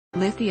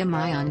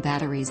Lithium-ion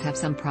batteries have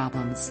some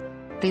problems.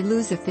 They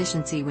lose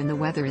efficiency when the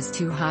weather is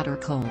too hot or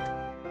cold.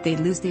 They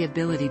lose the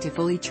ability to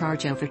fully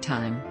charge over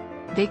time.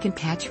 They can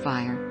catch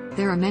fire.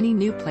 There are many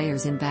new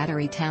players in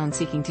Battery Town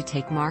seeking to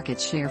take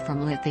market share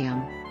from lithium.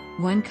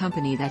 One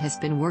company that has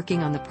been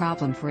working on the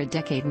problem for a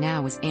decade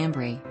now is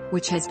Ambri,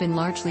 which has been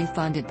largely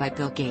funded by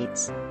Bill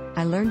Gates.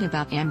 I learned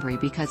about Ambri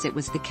because it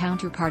was the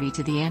counterparty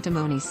to the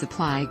antimony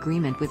supply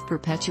agreement with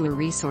Perpetua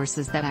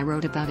Resources that I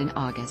wrote about in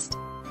August.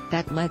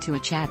 That led to a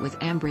chat with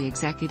Ambri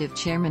Executive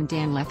Chairman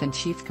Dan Leff and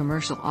Chief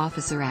Commercial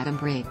Officer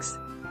Briggs.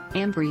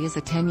 Ambri is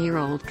a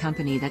 10-year-old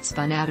company that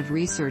spun out of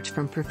research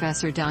from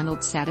Professor Donald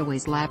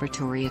Sadoway's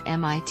laboratory at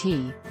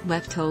MIT,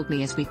 Leff told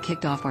me as we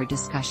kicked off our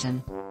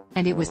discussion.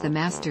 And it was the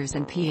master's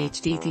and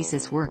PhD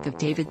thesis work of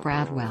David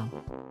Bradwell.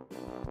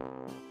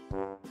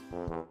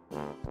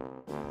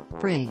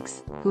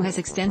 Briggs, who has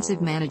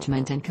extensive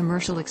management and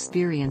commercial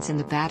experience in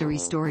the battery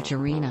storage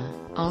arena,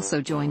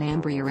 also joined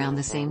Ambri around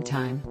the same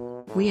time.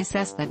 We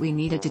assessed that we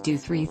needed to do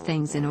 3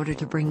 things in order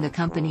to bring the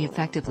company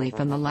effectively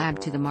from the lab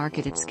to the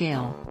market at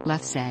scale,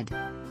 Leff said.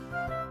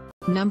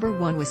 Number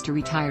 1 was to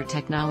retire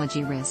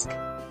technology risk.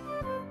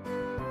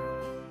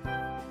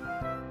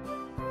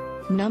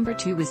 Number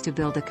 2 was to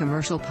build a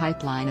commercial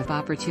pipeline of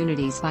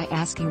opportunities by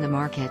asking the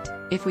market,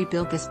 if we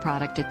built this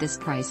product at this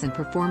price and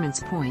performance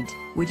point,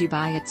 would you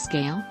buy at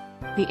scale?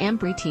 The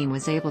Ambri team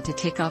was able to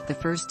tick off the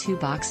first 2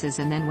 boxes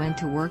and then went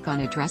to work on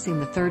addressing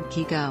the third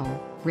key goal,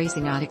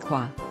 raising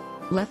adequate.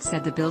 Leff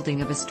said the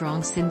building of a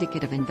strong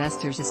syndicate of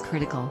investors is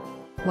critical.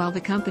 While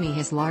the company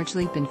has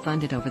largely been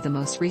funded over the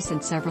most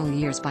recent several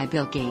years by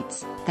Bill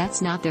Gates,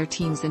 that's not their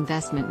team's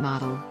investment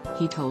model,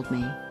 he told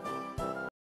me.